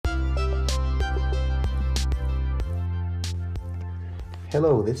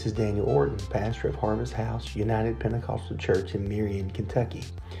Hello, this is Daniel Orton, pastor of Harvest House United Pentecostal Church in Marion, Kentucky.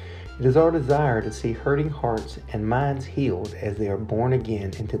 It is our desire to see hurting hearts and minds healed as they are born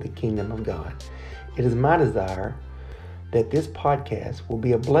again into the kingdom of God. It is my desire that this podcast will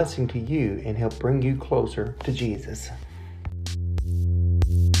be a blessing to you and help bring you closer to Jesus.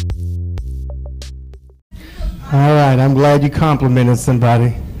 All right, I'm glad you complimented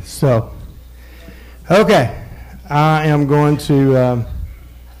somebody. Okay, I am going to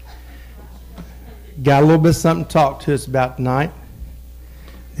got a little bit of something to talk to us about tonight.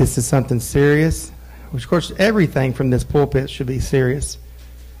 This is something serious, which of course everything from this pulpit should be serious.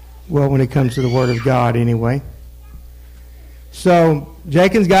 Well, when it comes to the Word of God anyway. So,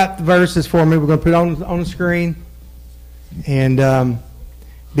 Jacon's got the verses for me. We're going to put it on the screen. And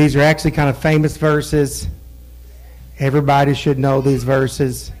these are actually kind of famous verses. Everybody should know these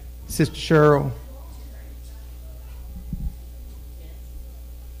verses. Sister Cheryl.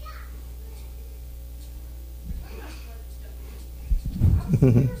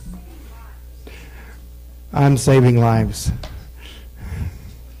 I'm saving lives.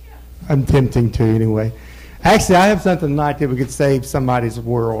 I'm attempting to anyway. Actually, I have something tonight that we could save somebody's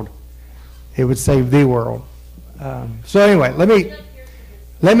world. It would save the world. So anyway, let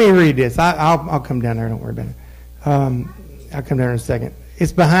me read this. I'll come down there. Don't worry about it. I'll come down in a second.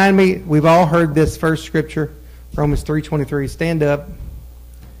 It's behind me. We've all heard this first scripture, Romans 3:23. Stand up.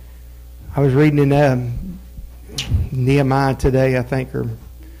 I was reading in Nehemiah today, I think, or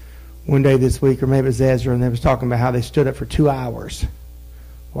one day this week, or maybe it was Ezra, and they was talking about how they stood up for 2 hours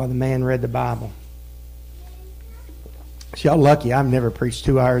while the man read the Bible. So y'all lucky. I've never preached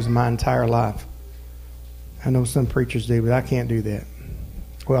 2 hours in my entire life. I know some preachers do, but I can't do that.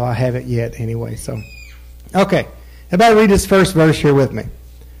 Well, I haven't yet anyway, so. Okay, everybody read this first verse here with me.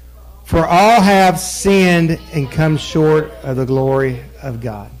 For all have sinned and come short of the glory of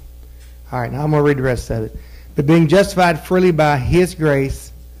God. All right, now I'm going to read the rest of it. But being justified freely by His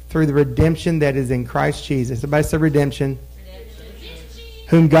grace through the redemption that is in Christ Jesus. Everybody say redemption.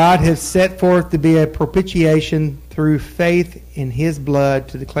 Whom God has set forth to be a propitiation through faith in His blood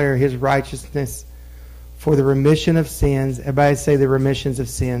to declare His righteousness for the remission of sins. Everybody say the remissions of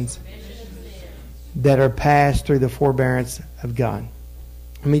sins that are passed through the forbearance of God.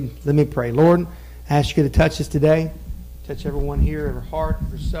 Let me pray. Lord, I ask you to touch us today. Touch everyone here, every heart,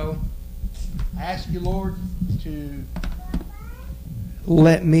 every soul. I ask you, Lord, to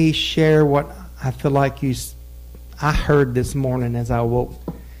let me share what I feel like I heard this morning as I awoke.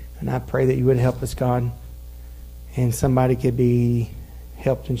 And I pray that you would help us, God, and somebody could be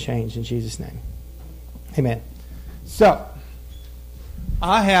helped and changed in Jesus' name. Amen. So,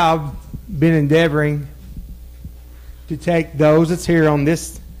 I have been endeavoring to take those that's here on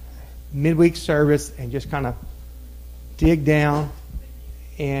this midweek service and just kind of dig down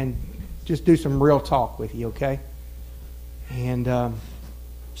and just do some real talk with you, okay? And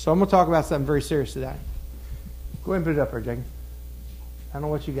so I'm going to talk about something very serious today. Go ahead and put it up there, Jacob. I don't know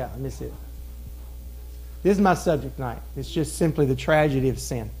what you got. Let me see it. This is my subject tonight. It's just simply the tragedy of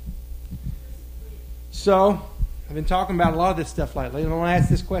sin. So, I've been talking about a lot of this stuff lately, and I want to ask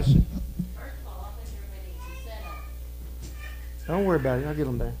this question. First of all, I think everybody needs to set up. Don't worry about it. I'll get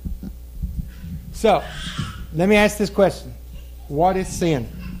them there. So, let me ask this question. What is sin?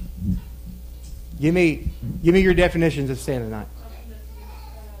 Give me your definitions of sin tonight.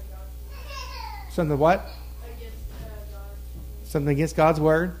 Something what? Something against God's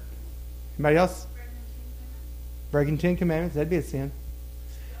word. Anybody else? Breaking 10 commandments. That'd be a sin.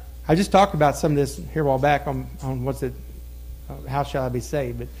 I just talked about some of this here a while back on what's it? How shall I be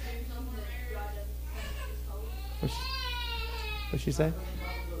saved? But what'd she say?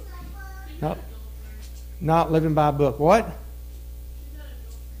 Not living by a book. What?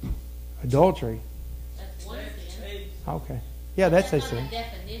 Adultery. That's one sin. Okay. Yeah, that's a sin.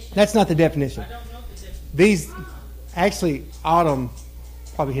 Definition. That's not the definition. These, actually, Autumn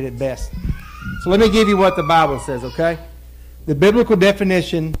probably hit it best. So let me give you what the Bible says, okay? The biblical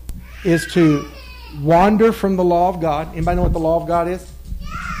definition is to wander from the law of God. Anybody know what the law of God is?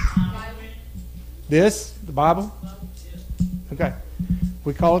 This? The Bible? Okay.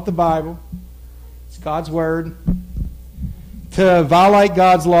 We call it the Bible. It's God's Word. To violate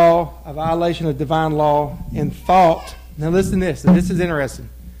God's law, a violation of divine law in thought. Now listen to this. This is interesting.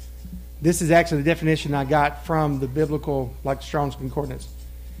 This is actually the definition I got from the biblical, like Strong's Concordance.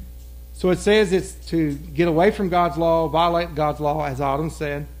 So it says it's to get away from God's law, violate God's law, as Autumn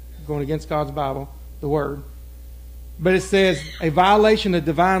said, going against God's Bible, the Word. But it says a violation of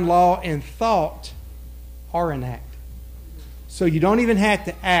divine law in thought or in act. So you don't even have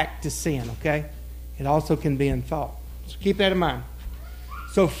to act to sin, okay? It also can be in thought. So keep that in mind.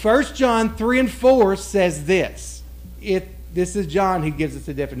 So 1 John 3 and 4 says this. This is John who gives us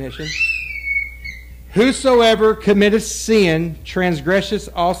the definition. Whosoever committeth sin transgresseth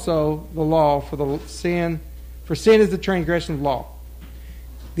also the law, for sin is the transgression of law.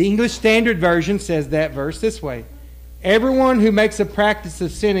 The English Standard Version says that verse this way. Everyone who makes a practice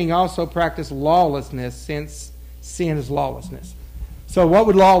of sinning also practices lawlessness, since sin is lawlessness. So what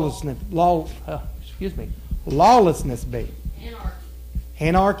would lawlessness be? Anarchy.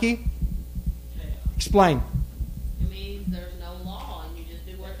 Anarchy? Explain. It means there's no law and you just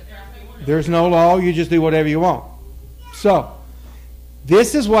do what the crap you want. There's no law, you just do whatever you want. So,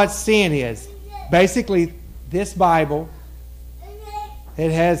 this is what sin is. Basically, this Bible,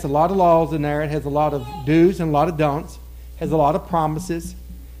 it has a lot of laws in there. It has a lot of do's and a lot of don'ts. It has a lot of promises.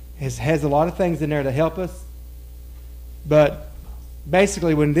 It has a lot of things in there to help us. But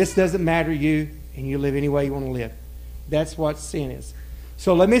basically, when this doesn't matter to you and you live any way you want to live, that's what sin is.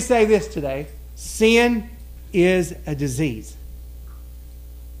 So let me say this today. Sin is a disease.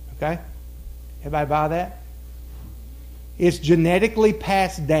 Okay? Everybody buy that? It's genetically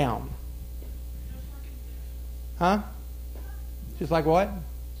passed down. Huh? Just like what?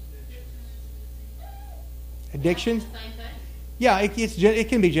 Addiction? Same thing. Yeah, it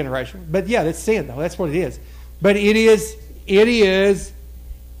can be generational. But yeah, that's sin though. That's what it is. But it is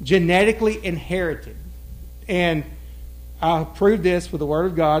genetically inherited. And I'll prove this with the Word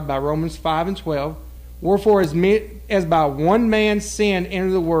of God by Romans 5 and 12. Wherefore, as by one man sin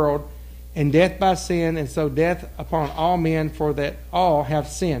entered the world, and death by sin, and so death upon all men, for that all have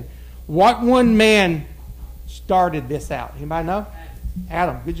sinned. What one man started this out? Anybody know?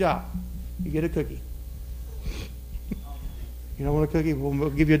 Adam. Good job. You get a cookie. You don't want a cookie? We'll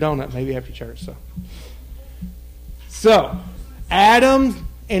give you a donut maybe after church. So, Adam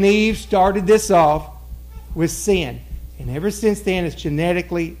and Eve started this off with sin. And ever since then, it's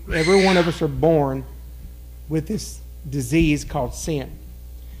genetically, every one of us are born with this disease called sin.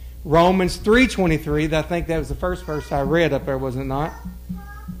 Romans 3:23, I think that was the first verse I read up there, was it not?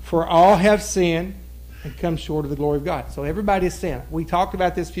 For all have sinned and come short of the glory of God. So everybody has sinned. We talked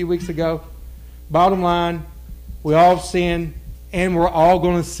about this a few weeks ago. Bottom line, we all have sinned, and we're all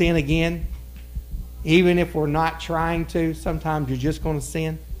going to sin again. Even if we're not trying to, sometimes you're just going to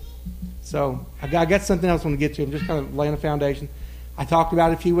sin. So I got something else I want to get to. I'm just kind of laying a foundation. I talked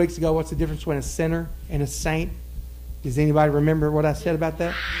about it a few weeks ago. What's the difference between a sinner and a saint? Does anybody remember what I said about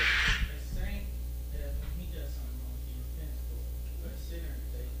that? A saint, he does something wrong, he repents for it. But a sinner,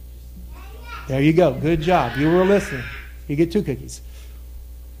 they just... There you go. Good job. You were listening. You get 2 cookies.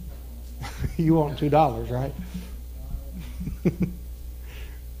 You want $2, right?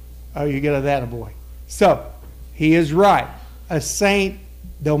 Oh, you get a that boy. So, he is right. A saint,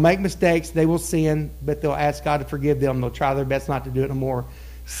 they'll make mistakes, they will sin, but they'll ask God to forgive them. They'll try their best not to do it no more.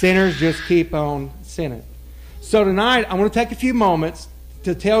 Sinners just keep on sinning. So tonight, I want to take a few moments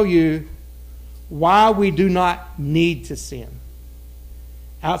to tell you why we do not need to sin.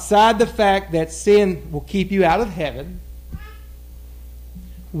 Outside the fact that sin will keep you out of heaven,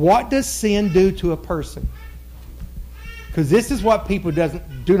 what does sin do to a person? Because this is what people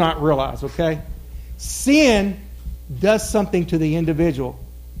do not realize, okay? Sin does something to the individual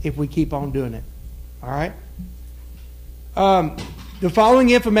if we keep on doing it. All right? The following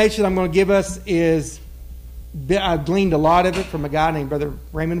information I'm going to give us is, I've gleaned a lot of it from a guy named Brother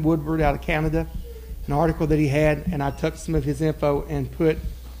Raymond Woodward out of Canada, an article that he had, and I took some of his info and put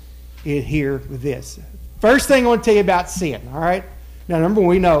it here with this. First thing I want to tell you about sin, all right? Now, number one,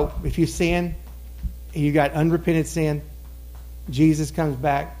 we know if you sin and you got unrepented sin, Jesus comes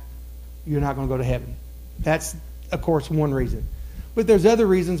back, you're not going to go to heaven. That's, of course, one reason. But there's other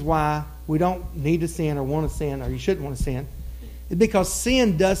reasons why we don't need to sin or want to sin or you shouldn't want to sin. It's because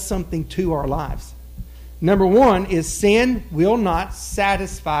sin does something to our lives. Number one is sin will not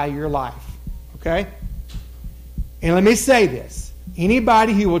satisfy your life. Okay? And let me say this.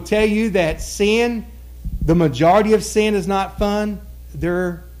 Anybody who will tell you that sin, the majority of sin is not fun,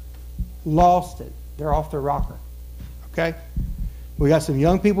 they're lost it. They're off their rocker. Okay? We got some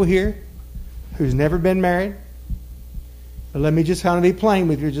young people here who's never been married. But let me just kind of be plain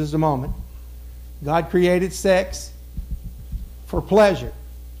with you just a moment. God created sex for pleasure.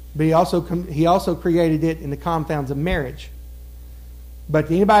 But He also created it in the confines of marriage. But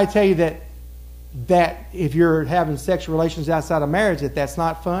did anybody tell you that if you're having sexual relations outside of marriage, that's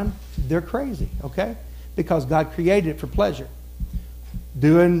not fun? They're crazy, okay? Because God created it for pleasure.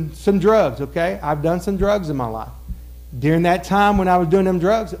 Doing some drugs, okay? I've done some drugs in my life. During that time when I was doing them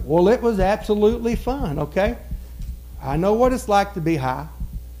drugs, well, it was absolutely fun, okay? I know what it's like to be high.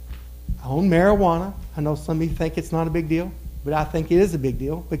 I own marijuana. I know some of you think it's not a big deal. but I think it is a big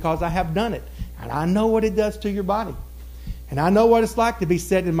deal because I have done it. And I know what it does to your body. And I know what it's like to be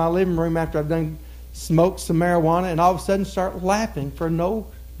sitting in my living room after I've done smoked some marijuana and all of a sudden start laughing for no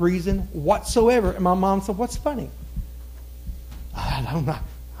reason whatsoever. And my mom said, "What's funny?" I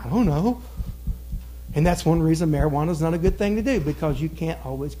don't know. And that's one reason marijuana is not a good thing to do, because you can't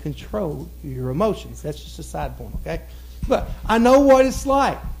always control your emotions. That's just a side point, okay? But I know what it's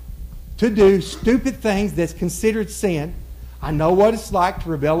like to do stupid things that's considered sin. I know what it's like to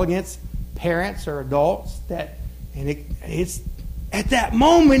rebel against parents or adults it's at that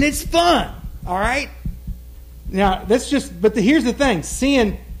moment it's fun, all right? Now, here's the thing.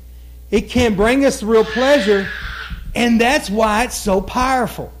 Sin, it can bring us real pleasure, and that's why it's so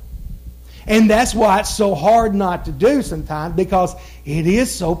powerful. And that's why it's so hard not to do sometimes, because it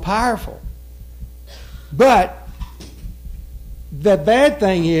is so powerful. But the bad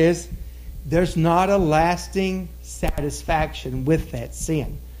thing is there's not a lasting satisfaction with that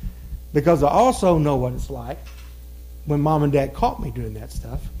sin. Because I also know what it's like when Mom and Dad caught me doing that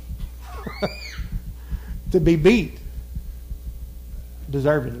stuff to be beat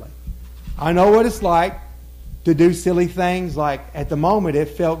deservedly. I know what it's like to do silly things, like at the moment it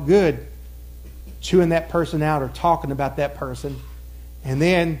felt good chewing that person out or talking about that person, and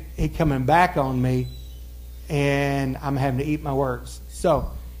then it coming back on me and I'm having to eat my words.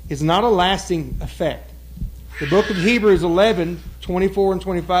 So it's not a lasting effect. The book of Hebrews 11, 24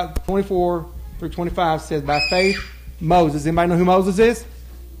 through 25 says, by faith, Moses. Anybody know who Moses is?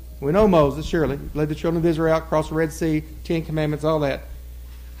 We know Moses, surely. Led the children of Israel out, across the Red Sea, 10 Commandments, all that.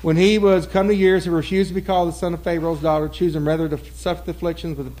 When he was come to years, he refused to be called the son of Pharaoh's daughter, choosing rather to suffer the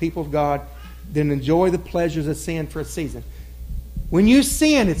afflictions with the people of God than enjoy the pleasures of sin for a season. When you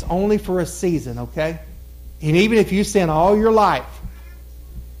sin, it's only for a season, okay? And even if you sin all your life,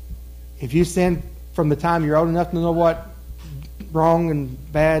 if you sin from the time you're old enough to know what wrong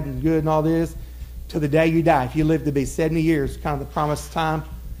and bad and good and all this, to the day you die, if you live to be 70 years, kind of the promised time,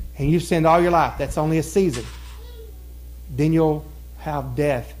 and you've sinned all your life, that's only a season. Then you'll have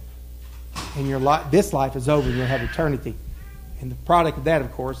death, and this life is over, and you'll have eternity. And the product of that,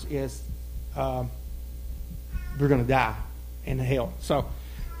 of course, is we're going to die in hell. So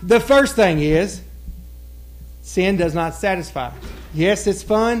the first thing is, sin does not satisfy. Yes, it's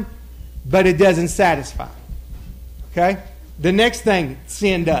fun, but it doesn't satisfy. Okay? The next thing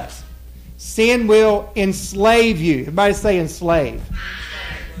sin does, sin will enslave you. Everybody say enslave.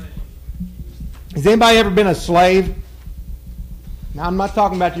 Has anybody ever been a slave? Now, I'm not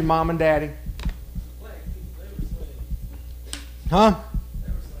talking about your mom and daddy. Huh?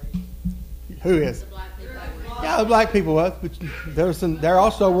 Who is? Yeah, the black people was, but there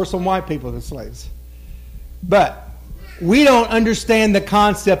also were some white people that were slaves. But we don't understand the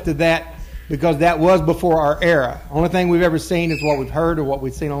concept of that, because that was before our era. Only thing we've ever seen is what we've heard or what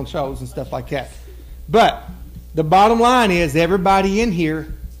we've seen on shows and stuff like that. But the bottom line is, everybody in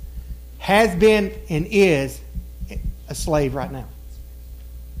here has been and is a slave right now,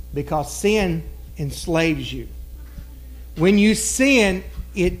 because sin enslaves you. When you sin,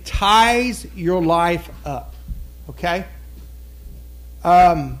 it ties your life up. Okay?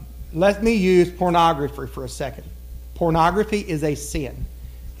 Let me use pornography for a second. Pornography is a sin.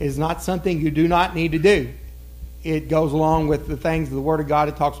 It is not something you do not need to do. It goes along with the things of the Word of God.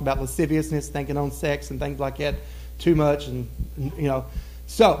 It talks about lasciviousness, thinking on sex and things like that too much, and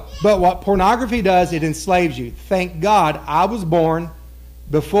So, but what pornography does, it enslaves you. Thank God I was born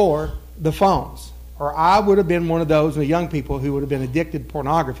before the phones, or I would have been one of those young people who would have been addicted to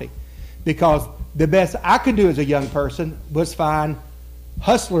pornography, because the best I could do as a young person was find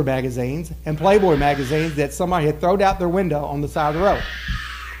Hustler magazines and Playboy magazines that somebody had thrown out their window on the side of the road.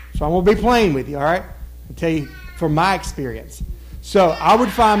 So I'm going to be playing with you, all right? I'll tell you from my experience. So I would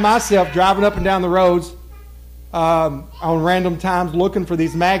find myself driving up and down the roads on random times looking for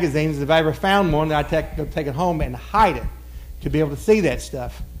these magazines. If I ever found one, I'd take it home and hide it to be able to see that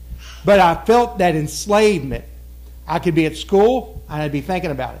stuff. But I felt that enslavement. I could be at school and I'd be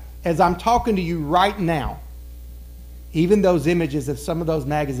thinking about it. As I'm talking to you right now, even those images of some of those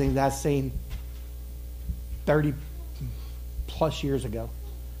magazines I've seen 30 plus years ago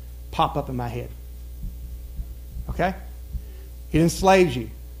pop up in my head. Okay? It enslaves you.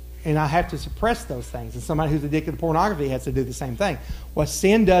 And I have to suppress those things. And somebody who's addicted to pornography has to do the same thing. What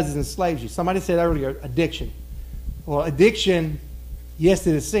sin does is enslaves you. Somebody said earlier, addiction. Well, addiction, yes,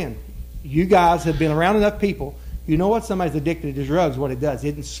 it is sin. You guys have been around enough people. You know what somebody's addicted to drugs, what it does.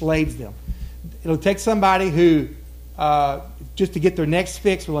 It enslaves them. It'll take somebody who, just to get their next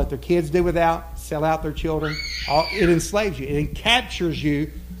fix, will let their kids do without, sell out their children. It enslaves you. It captures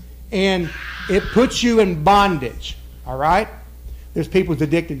you, and it puts you in bondage. All right? There's people who's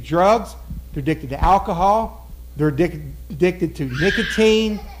addicted to drugs. They're addicted to alcohol. They're addicted to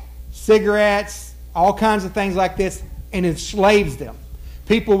nicotine, cigarettes, all kinds of things like this, and enslaves them.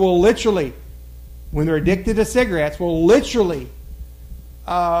 People will literally, when they're addicted to cigarettes, will literally...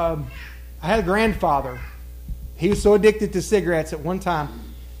 I had a grandfather. He was so addicted to cigarettes at one time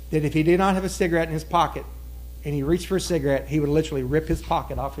that if he did not have a cigarette in his pocket and he reached for a cigarette, he would literally rip his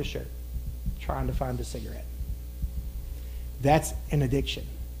pocket off his shirt trying to find a cigarette. That's an addiction.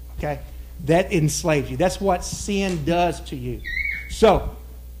 Okay? That enslaves you. That's what sin does to you. So,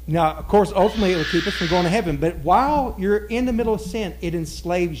 now, of course, ultimately it will keep us from going to heaven. But while you're in the middle of sin, it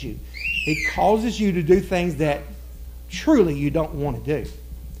enslaves you. It causes you to do things that truly you don't want to do.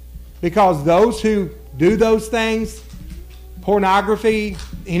 Because those who do those things, pornography,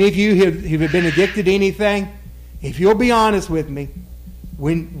 any of you who have been addicted to anything, if you'll be honest with me,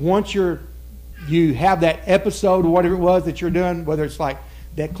 once you have that episode or whatever it was that you're doing, whether it's like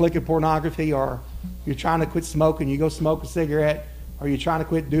that click of pornography or you're trying to quit smoking, you go smoke a cigarette, or you're trying to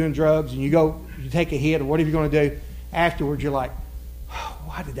quit doing drugs and you take a hit or whatever you're going to do, afterwards you're like, oh,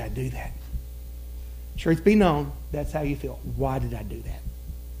 why did I do that? Truth be known, that's how you feel. Why did I do that?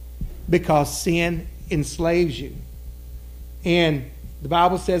 Because sin enslaves you. And the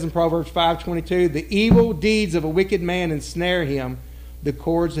Bible says in Proverbs 5:22, the evil deeds of a wicked man ensnare him. The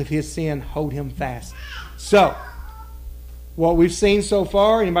cords of his sin hold him fast. So, what we've seen so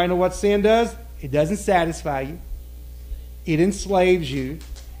far, anybody know what sin does? It doesn't satisfy you. It enslaves you.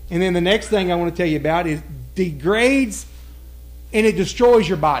 And then the next thing I want to tell you about is degrades and it destroys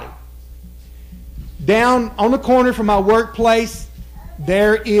your body. Down on the corner from my workplace,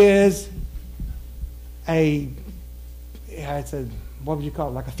 there is what would you call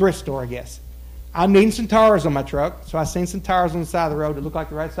it? Like a thrift store, I guess. I'm needing some tires on my truck, so I seen some tires on the side of the road that looked like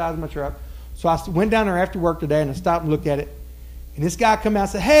the right size of my truck. So I went down there after work today and I stopped and looked at it. And this guy come out and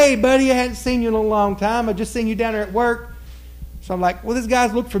said, hey, buddy, I hadn't seen you in a long time. I just seen you down there at work. So I'm like, well, this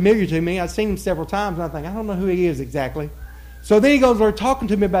guy's looked familiar to me. I've seen him several times. And I think, I don't know who he is exactly. So then he goes there talking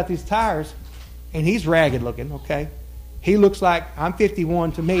to me about these tires. And he's ragged looking, okay? He looks like, I'm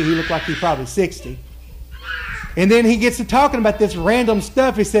 51. To me, he looked like he's probably 60. And then he gets to talking about this random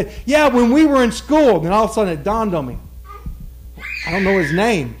stuff. He said, yeah, when we were in school. Then all of a sudden it dawned on me. I don't know his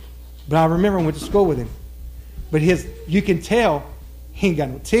name, but I remember I went to school with him. But you can tell he ain't got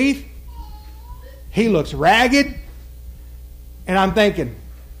no teeth. He looks ragged. And I'm thinking,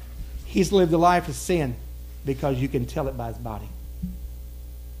 he's lived a life of sin because you can tell it by his body.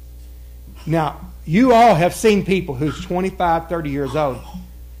 Now, you all have seen people who's 25, 30 years old,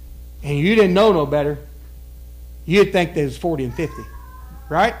 and you didn't know no better. You'd think they was 40 and 50,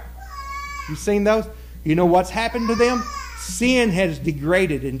 right? You've seen those? You know what's happened to them? Sin has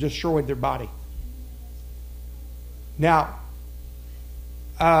degraded and destroyed their body. Now,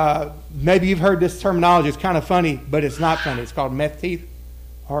 maybe you've heard this terminology. It's kind of funny, but it's not funny. It's called meth teeth,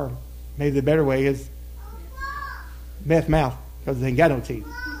 or maybe the better way is meth mouth, because they ain't got no teeth.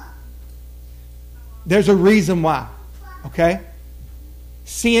 There's a reason why, okay?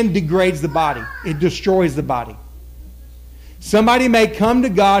 Sin degrades the body. It destroys the body. Somebody may come to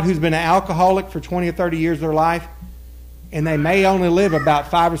God who's been an alcoholic for 20 or 30 years of their life, and they may only live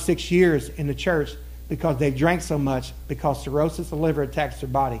about 5 or 6 years in the church because they drank so much, because cirrhosis of the liver attacks their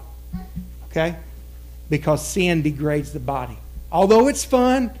body. Okay? Because sin degrades the body. Although it's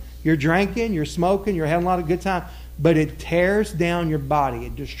fun, you're drinking, you're smoking, you're having a lot of good time, but it tears down your body.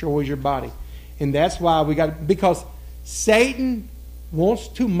 It destroys your body. And that's why because Satan wants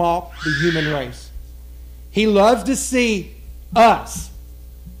to mock the human race. He loves to see us.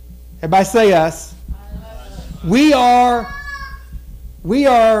 Everybody say us. We are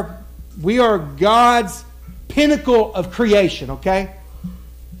God's pinnacle of creation, okay?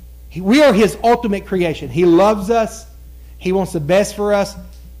 We are His ultimate creation. He loves us. He wants the best for us.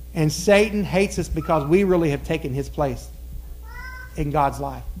 And Satan hates us because we really have taken his place in God's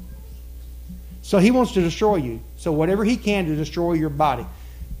life. So he wants to destroy you. So whatever he can to destroy your body.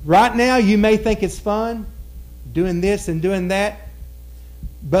 Right now you may think it's fun doing this and doing that.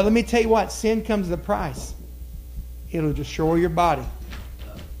 But let me tell you what, sin comes at a price. It'll destroy your body.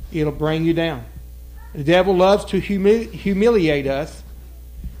 It'll bring you down. The devil loves to humiliate us.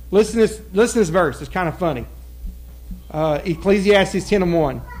 Listen to this verse. It's kind of funny. Ecclesiastes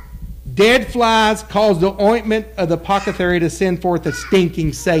 10:1. Dead flies cause the ointment of the apothecary to send forth a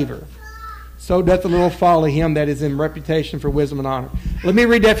stinking savor. So doth the little folly him that is in reputation for wisdom and honor. Let me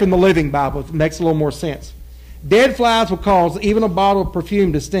read that from the Living Bible. It makes a little more sense. Dead flies will cause even a bottle of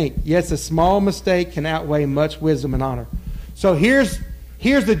perfume to stink. Yes, a small mistake can outweigh much wisdom and honor. So here's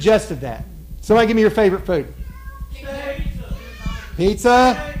the gist of that. Somebody give me your favorite food. Chicken.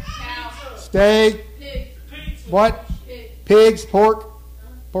 Pizza, steak, what? Pigs, pork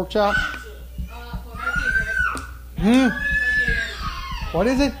chop. What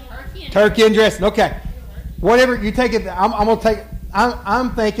is it? Turkey and dressing. Okay. Whatever you take it. I'm gonna take.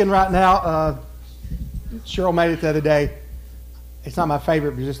 I'm thinking right now. Cheryl made it the other day. It's not my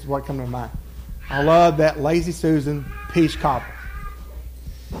favorite, but just what comes to mind. I love that Lazy Susan peach cobbler.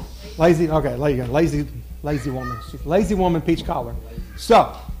 Lazy woman. Lazy woman peach cobbler.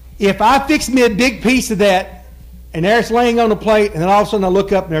 So, if I fix me a big piece of that, and there it's laying on the plate, and then all of a sudden I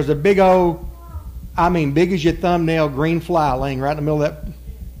look up and there's a big old, big as your thumbnail, green fly laying right in the middle of that,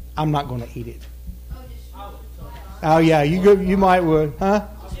 I'm not going to eat it. Oh yeah, you might would, huh?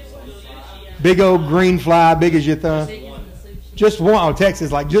 Big old green fly, big as your thumb. Just one. Oh,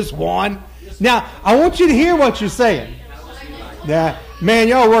 Texas, like just one. Now, I want you to hear what you're saying. Yeah, man,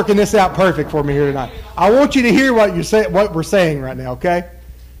 y'all are working this out perfect for me here tonight. I want you to hear what you're saying, what we're saying right now. Okay,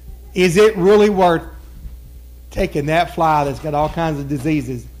 is it really worth taking that fly that's got all kinds of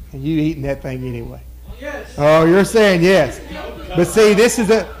diseases and you eating that thing anyway? Yes. Oh, you're saying yes. But see, this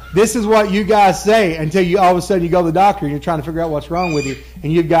is what you guys say until you all of a sudden you go to the doctor and you're trying to figure out what's wrong with you,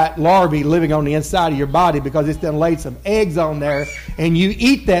 and you've got larvae living on the inside of your body because it's done laid some eggs on there, and you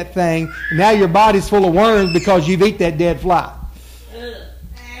eat that thing, and now your body's full of worms because you've eaten that dead fly.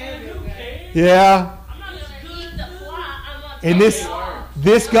 Yeah. And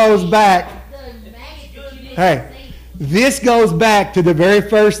this goes back. Hey, this goes back to the very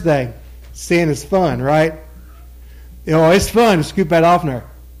first thing. Sin is fun, right? You know, it's fun to scoop that off there.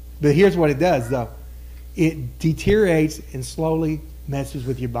 But here's what it does, though. It deteriorates and slowly messes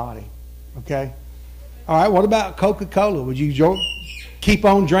with your body. Okay? All right, what about Coca-Cola? Would you keep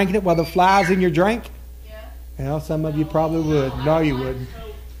on drinking it while the fly's in your drink? Yeah. Well, some of you probably would. No, you wouldn't.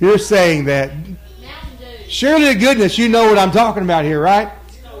 You're saying that. Surely to goodness, you know what I'm talking about here, right?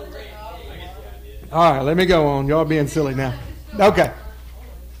 All right, let me go on. Y'all being silly now. Okay.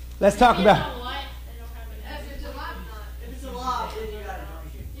 Let's talk about...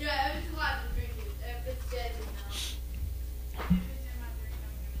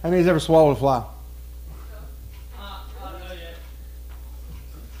 How many's ever swallowed a fly?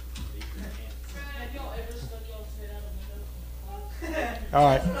 All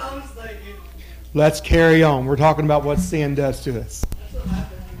right. Let's carry on. We're talking about what sin does to us.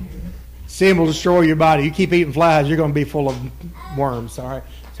 Sin will destroy your body. You keep eating flies, you're going to be full of worms. All right.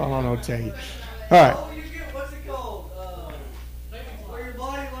 That's all I know to tell you. All right. Oh, you get, what's it called? Where your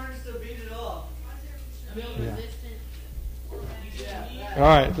body learns to beat it off. Yeah. All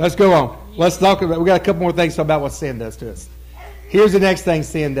right, let's go on. Let's talk about. We got a couple more things to talk about what sin does to us. Here's the next thing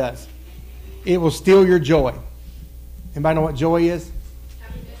sin does. It will steal your joy. Anybody know what joy is?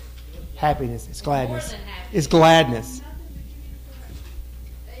 Happiness. It's gladness. It's gladness.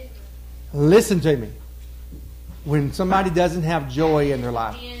 Listen to me. When somebody doesn't have joy in their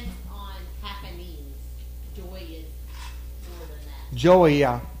life, Depends on happenings. Joy is more than that. joy,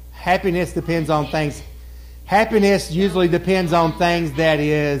 yeah. Happiness depends on things. Happiness usually depends on things that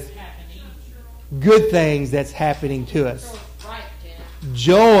is good things that's happening to us. Right,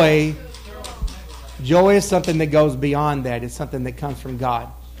 Jen. Joy is something that goes beyond that. It's something that comes from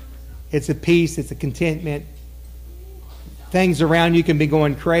God. It's a peace. It's a contentment. Things around you can be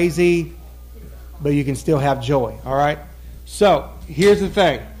going crazy, but you can still have joy. All right? So, here's the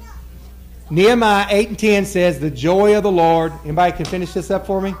thing. Nehemiah 8:10 says, the joy of the Lord. Anybody can finish this up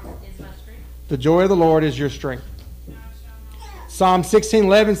for me? Is my strength. The joy of the Lord is your strength. Psalm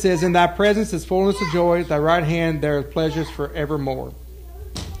 16:11 says, in thy presence is fullness of joy. At thy right hand there are pleasures forevermore.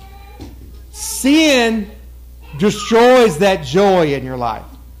 Sin destroys that joy in your life.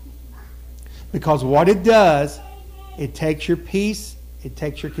 Because what it does, it takes your peace, it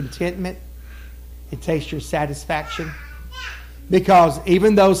takes your contentment, it takes your satisfaction. Because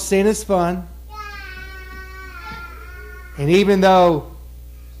even though sin is fun, and even though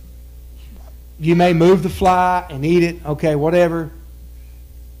you may move the fly and eat it, okay, whatever,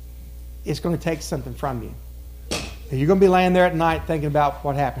 it's going to take something from you. And you're going to be laying there at night thinking about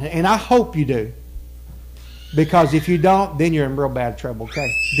what happened. And I hope you do. Because if you don't, then you're in real bad trouble,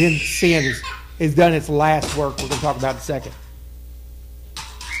 okay? Then sin is done its last work. We're going to talk about in a second.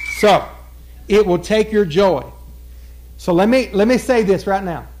 So, it will take your joy. So let me say this right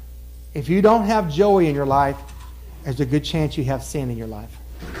now. If you don't have joy in your life, there's a good chance you have sin in your life.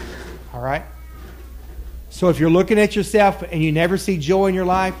 All right? So if you're looking at yourself and you never see joy in your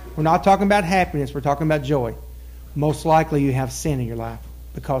life, we're not talking about happiness, we're talking about joy. Most likely you have sin in your life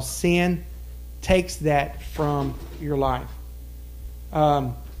because sin takes that from your life.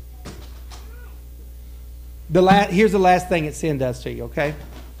 Here's the last thing that sin does to you, okay?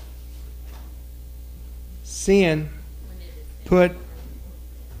 Sin, put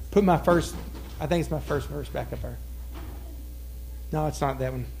my first, I think it's my first verse back up there. No, it's not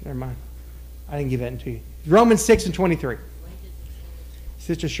that one. Never mind. I didn't give that to you. Romans 6:23.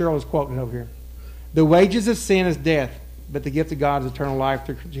 Sister Cheryl is quoting it over here. The wages of sin is death, but the gift of God is eternal life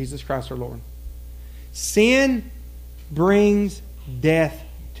through Jesus Christ our Lord. Sin brings death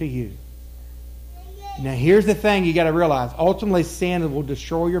to you. Now here's the thing you got to realize. Ultimately, sin will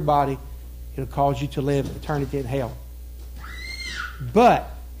destroy your body. It'll cause you to live eternity in hell.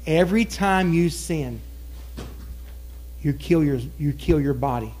 But every time you sin, you kill your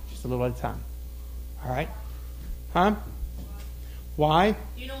body just a little at a time. All right? Huh? Why? Do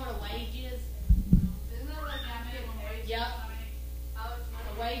you know what a wage is? Yep.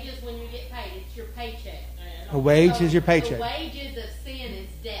 A wage is when you get paid. It's your paycheck. A wage is your paycheck. The wages of sin is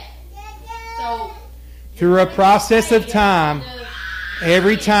death. So through a process of time,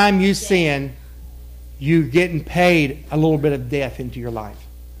 every time you sin, you're getting paid a little bit of death into your life.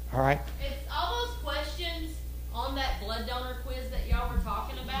 All right? It's all those questions on that blood donor quiz that y'all were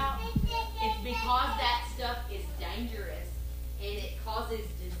talking about. It's because that stuff is dangerous and it causes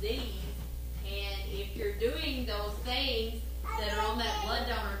disease. And if you're doing those things that are on that blood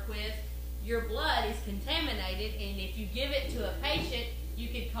donor quiz, your blood is contaminated, and if you give it to a patient, you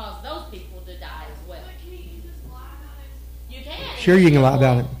could cause those people to die as well. Can you just lie about it? You can. Sure, you can lie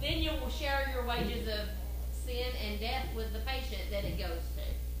about it. Then you will share your wages of sin and death with the patient that it goes to.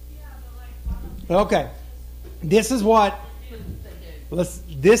 Yeah, but like, Okay. This is what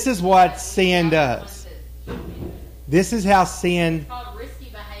sin does. This is how sin It's called risky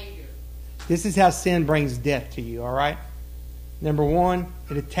behavior. This is how sin brings death to you, all right? Number one,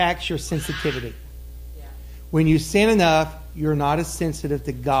 it attacks your sensitivity. Yeah. When you sin enough, you're not as sensitive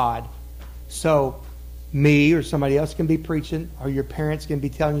to God. So me or somebody else can be preaching, or your parents can be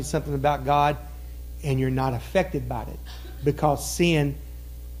telling you something about God, and you're not affected by it because sin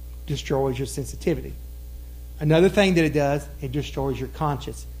destroys your sensitivity. Another thing that it does, it destroys your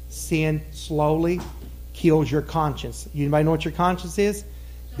conscience. Sin slowly kills your conscience. Anybody know what your conscience is?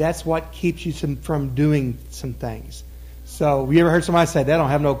 That's what keeps you from doing some things. So, you ever heard somebody say, they don't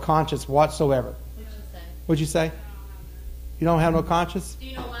have no conscience whatsoever? What'd you say? You don't have no conscience? Do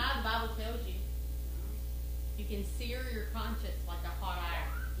you know why the Bible tells you? You can sear your conscience like a hot iron.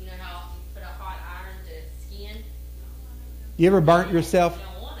 You know how you put a hot iron to skin? You ever burnt yourself? You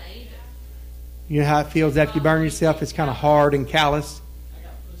don't want to either. You know how it feels after you burn yourself? It's kind of hard and callous.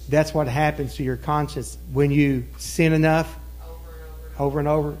 That's what happens to your conscience. When you sin enough, over and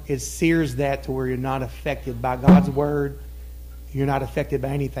over, it sears that to where you're not affected by God's word. You're not affected by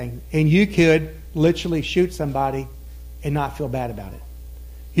anything. And you could literally shoot somebody and not feel bad about it.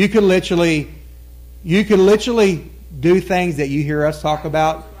 You could literally do things that you hear us talk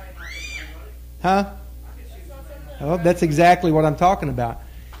about. Huh? Oh, that's exactly what I'm talking about.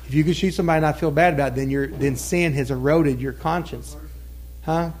 If you could shoot somebody and not feel bad about it, then sin has eroded your conscience.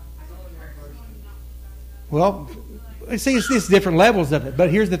 Huh? Well, see, it's different levels of it.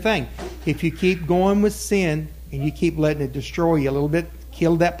 But here's the thing. If you keep going with sin and you keep letting it destroy you a little bit,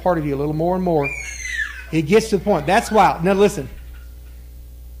 kill that part of you a little more and more, it gets to the point. That's why. Now listen.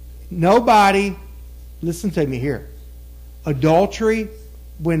 Nobody, listen to me here. Adultery,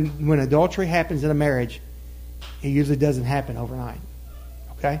 when adultery happens in a marriage, it usually doesn't happen overnight.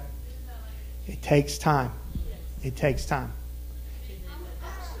 Okay? It takes time. It takes time.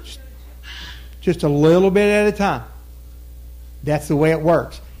 Just a little bit at a time. That's the way it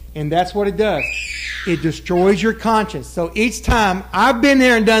works. And that's what it does. It destroys your conscience. So each time, I've been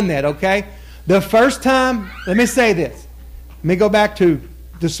there and done that, okay? The first time, let me say this. Let me go back to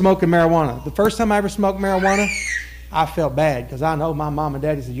the smoking marijuana. The first time I ever smoked marijuana, I felt bad because I know my mom and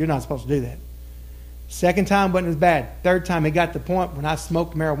daddy said, you're not supposed to do that. Second time wasn't as bad. Third time, it got to the point when I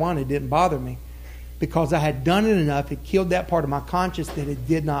smoked marijuana, it didn't bother me. Because I had done it enough, it killed that part of my conscience that it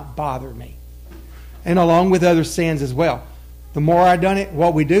did not bother me. And along with other sins as well. The more I done it,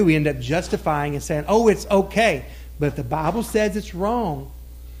 what we do, we end up justifying and saying, oh, it's okay. But if the Bible says it's wrong,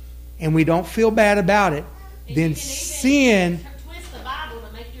 and we don't feel bad about it, And then you can sin... even twist the Bible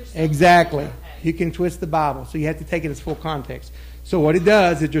to make yourself Exactly. feel okay. You can twist the Bible. So you have to take it in its full context. So what it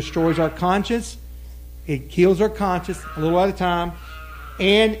does, it destroys our conscience. It kills our conscience a little at a time.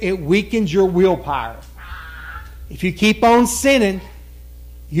 And it weakens your willpower. If you keep on sinning,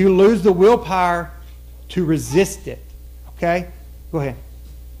 you lose the willpower to resist it. Okay? Go ahead.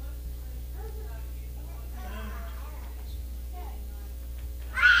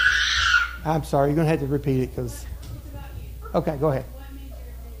 I'm sorry. You're going to have to repeat it because... Okay, go ahead. what made your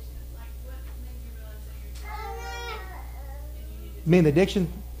vision? Like, what made you realize that you're You mean the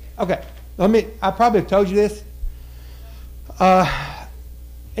addiction? Okay. I probably have told you this.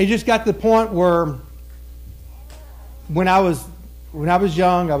 It just got to the point where when I was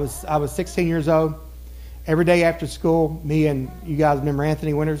young, I was 16 years old. Every day after school, me and you guys remember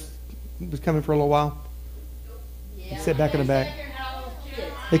Anthony Winters was coming for a little while. Yeah. Sit back in the back. Yeah.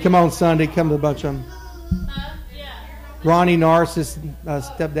 They come on Sunday, come to a bunch of them. Ronnie Norris, his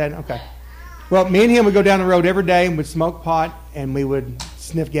stepdad. Okay. Well, me and him would go down the road every day and would smoke pot and we would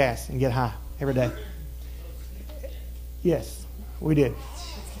sniff gas and get high every day. Yes, we did.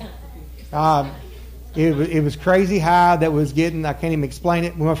 It was crazy high that was getting. I can't even explain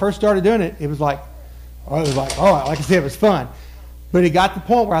it. When I first started doing it, it was like I said, it was fun. But it got to the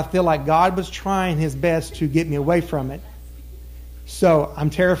point where I feel like God was trying His best to get me away from it. So I'm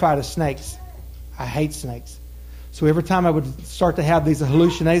terrified of snakes. I hate snakes. So every time I would start to have these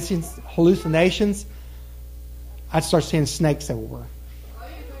hallucinations, I'd start seeing snakes everywhere.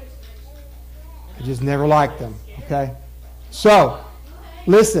 I just never liked them. Okay? So,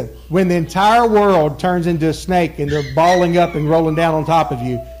 listen, when the entire world turns into a snake and they're balling up and rolling down on top of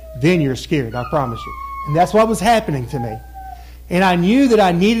you, then you're scared, I promise you. And that's what was happening to me. And I knew that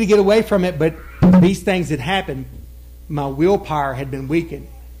I needed to get away from it, but these things had happened. My willpower had been weakened.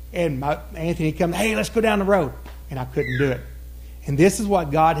 And Anthony come, hey, let's go down the road. And I couldn't do it. And this is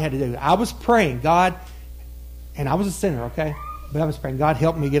what God had to do. I was praying, God, and I was a sinner, okay? But I was praying, God,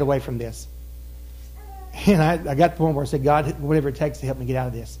 help me get away from this. And I got to the point where I said, God, whatever it takes to help me get out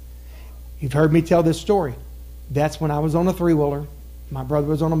of this. You've heard me tell this story. That's when I was on a three-wheeler. My brother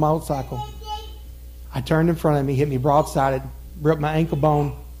was on a motorcycle. I turned in front of me, hit me broadsided, broke my ankle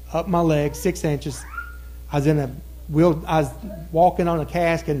bone, up my leg, 6 inches. I was walking on a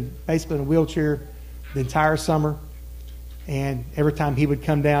cask and basically in a wheelchair the entire summer. And every time he would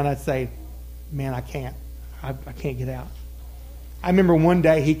come down, I'd say, man, I can't get out. I remember one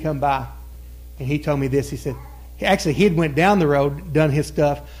day he come by and he told me this. He said, actually, he'd went down the road, done his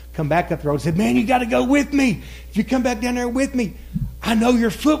stuff, come back up the road and said, man, you got to go with me. If you come back down there with me, I know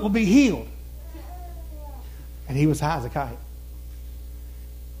your foot will be healed. And he was high as a kite.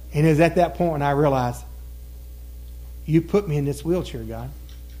 And it was at that point when I realized, you put me in this wheelchair, God,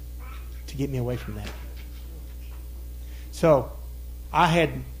 to get me away from that. So I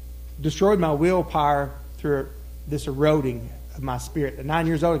had destroyed my willpower through this eroding of my spirit. At 9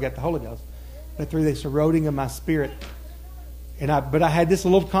 years old, I got the Holy Ghost. But through this eroding of my spirit. But I had this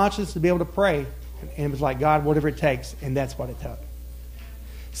little conscience to be able to pray. And it was like, God, whatever it takes. And that's what it took.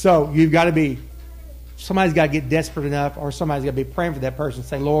 So you've got to be, somebody's got to get desperate enough, or somebody's got to be praying for that person.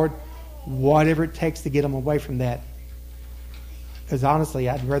 Say, Lord, whatever it takes to get them away from that. Because honestly,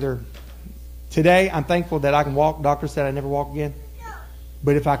 I'd rather... Today, I'm thankful that I can walk. Doctor said I'd never walk again.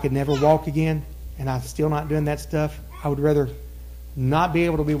 But if I could never walk again, and I'm still not doing that stuff, I would rather not be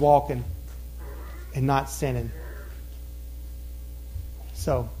able to be walking and not sinning.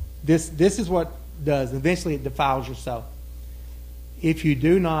 So, this is what does. Eventually, it defiles your soul. If you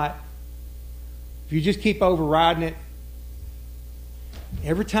just keep overriding it,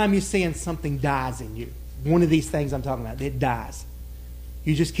 every time you're seeing something dies in you, one of these things I'm talking about, it dies.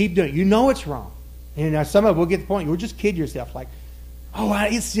 You just keep doing it. You know it's wrong. And some of it will get to the point you'll just kid yourself like, oh,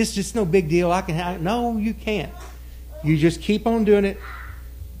 it's just no big deal. No, you can't. You just keep on doing it.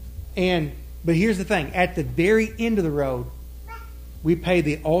 But here's the thing. At the very end of the road, we pay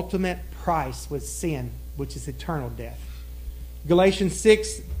the ultimate price with sin, which is eternal death. Galatians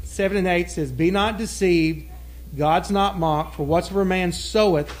 6, 7 and 8 says, be not deceived. God's not mocked. For whatsoever man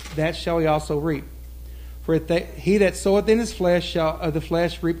soweth, that shall he also reap. For he that soweth in his flesh shall of the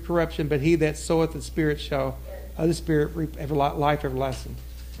flesh reap corruption, but he that soweth the Spirit shall of the Spirit reap life everlasting.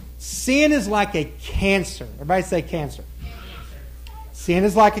 Sin is like a cancer. Everybody say cancer. Sin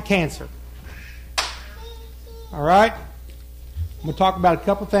is like a cancer. All right? I'm going to talk about a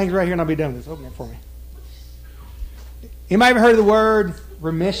couple things right here and I'll be done with this. Open it for me. Anybody ever heard of the word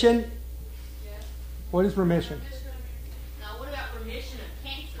remission? What is remission? Now, what about remission of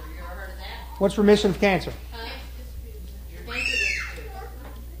cancer? You ever heard of that? What's remission of cancer? Your cancer disappears.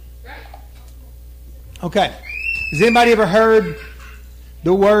 Right. Okay. Has anybody ever heard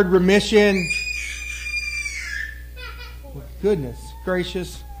the word remission? Goodness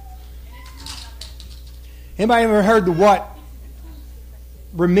gracious. Anybody ever heard the what?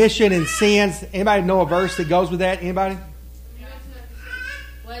 Remission and sins. Anybody know a verse that goes with that? Anybody?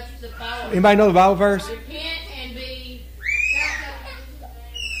 What's the Bible? Anybody know the Bible verse? Repent and be...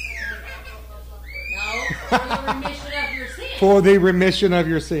 No, for the remission of your sins. For the remission of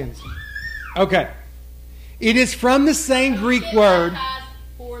your sins. Okay. It is from the same Greek word.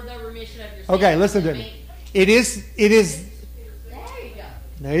 For the remission of your sins. Okay, listen to me. It is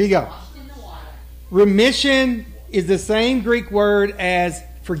There you go. Washed in the water. Remission is the same Greek word as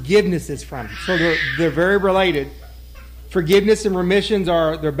forgiveness is from. So they're very related. Forgiveness and remissions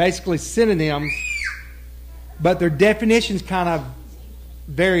they're basically synonyms, but their definitions kind of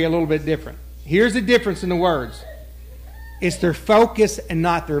vary a little bit different. Here's the difference in the words. It's their focus and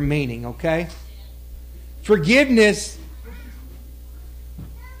not their meaning, okay? Forgiveness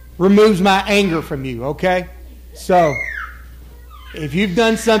removes my anger from you, okay? So, if you've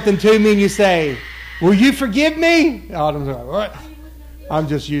done something to me and you say, will you forgive me? Autumn's like, what? I'm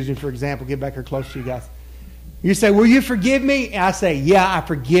just using for example. Get back here close to you guys. You say, will you forgive me? And I say, yeah, I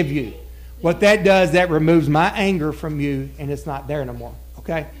forgive you. What that does, that removes my anger from you and it's not there no more,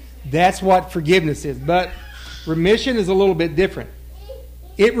 okay? That's what forgiveness is. But remission is a little bit different.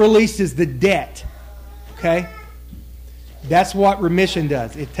 It releases the debt, okay? That's what remission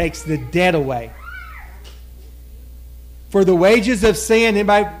does. It takes the debt away. For the wages of sin,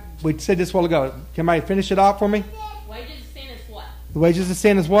 anybody, we said this a while ago. Can somebody finish it off for me? Wages of sin is what? The wages of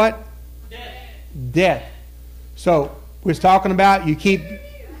sin is what? Death. So, we're talking about you keep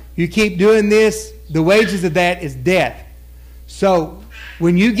doing this, the wages of that is death. So,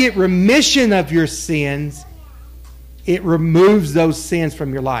 when you get remission of your sins, it removes those sins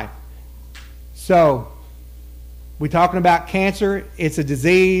from your life. So, we're talking about cancer. It's a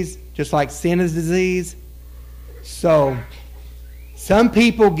disease, just like sin is a disease. So, some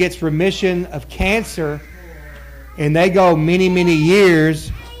people gets remission of cancer, and they go many, many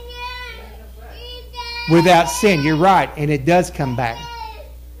years without sin. You're right, and it does come back.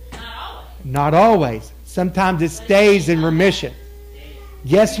 Not always. Sometimes it stays in remission.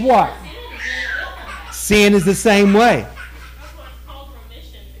 Guess what? Sin is the same way.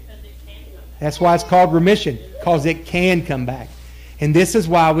 That's why it's called remission, because it can come back. And this is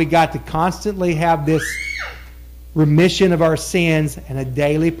why we got to constantly have this remission of our sins and a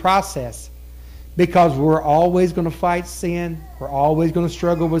daily process. Because we're always going to fight sin. We're always going to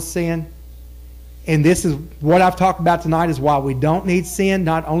struggle with sin. And this is what I've talked about tonight is why we don't need sin.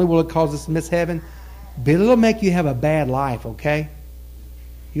 Not only will it cause us to miss heaven, but it'll make you have a bad life, okay?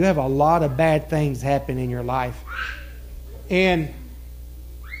 You have a lot of bad things happen in your life. And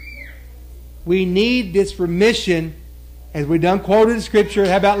we need this remission. As we done quoted the scripture,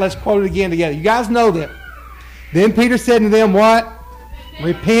 how about let's quote it again together. You guys know that. Then Peter said to them, what?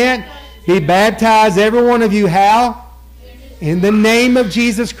 Repent, be baptized, every one of you, how? In the name of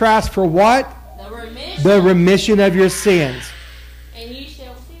Jesus Christ for what? The remission of your sins. And you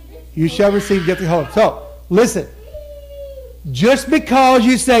shall receive it. You shall receive the gift of the Holy Ghost. So, listen. Just because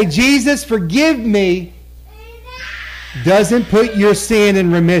you say, Jesus, forgive me, doesn't put your sin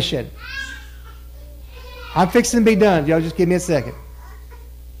in remission. I'm fixing to be done. Y'all just give me a second.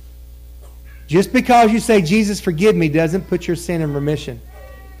 Just because you say, Jesus, forgive me, doesn't put your sin in remission.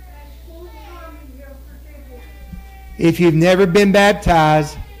 If you've never been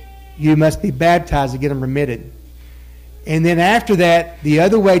baptized, you must be baptized to get them remitted. And then after that, the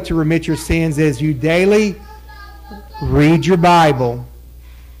other way to remit your sins is you daily read your Bible,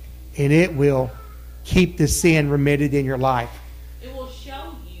 and it will keep the sin remitted in your life. It will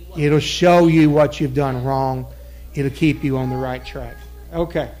show you. It'll show you what you've done wrong. It'll keep you on the right track.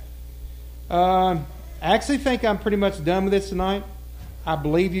 Okay. I actually think I'm pretty much done with this tonight. I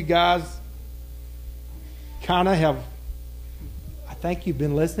believe you guys kind of have, I think you've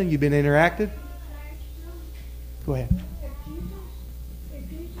been listening. You've been interactive. Go ahead. If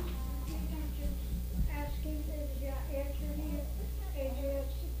Jesus asked him if he answered him, and yes,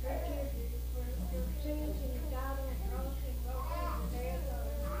 forgive you for your sins, and he died on the cross and rose from the dead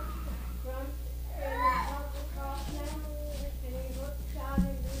from and he's off the cross now, and he looked down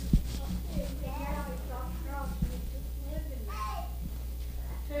and now he's off the cross and he's living now.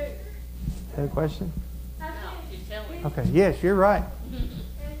 Two. Have a question? No, she's telling. Okay. Yes, you're right. And he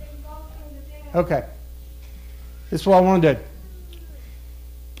rose from the dead. Okay. This is what I want to do.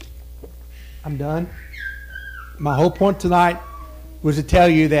 I'm done. My whole point tonight was to tell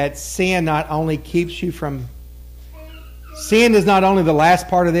you that sin not only keeps you from... Sin is not only the last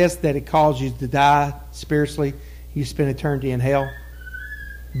part of this, that it causes you to die spiritually. You spend eternity in hell.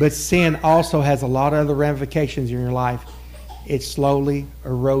 But sin also has a lot of other ramifications in your life. It slowly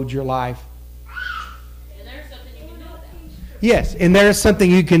erodes your life. And there's something you can do about it. Yes, and there is something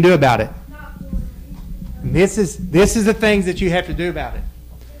you can do about it. And this is the things that you have to do about it.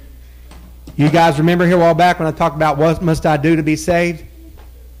 You guys remember here a while back when I talked about what must I do to be saved?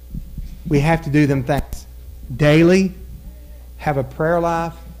 We have to do them things. Daily, have a prayer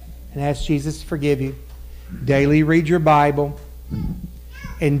life and ask Jesus to forgive you. Daily read your Bible.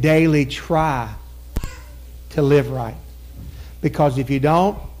 And daily try to live right. Because if you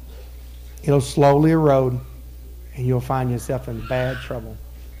don't, it'll slowly erode and you'll find yourself in bad trouble.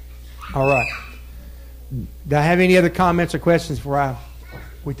 All right. Do I have any other comments or questions before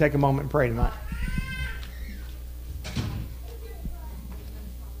we take a moment and pray tonight?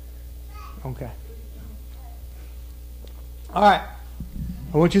 Okay. All right.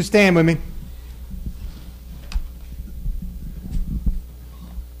 I want you to stand with me.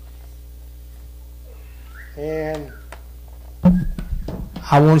 And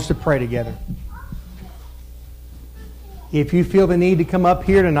I want us to pray together. If you feel the need to come up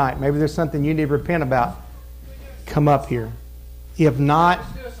here tonight, maybe there's something you need to repent about, come up here. If not,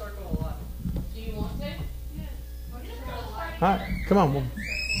 Let's do a circle of life. Do you want to? all right, come on.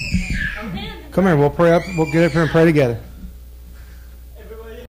 Come here. We'll pray up. We'll get up here and pray together.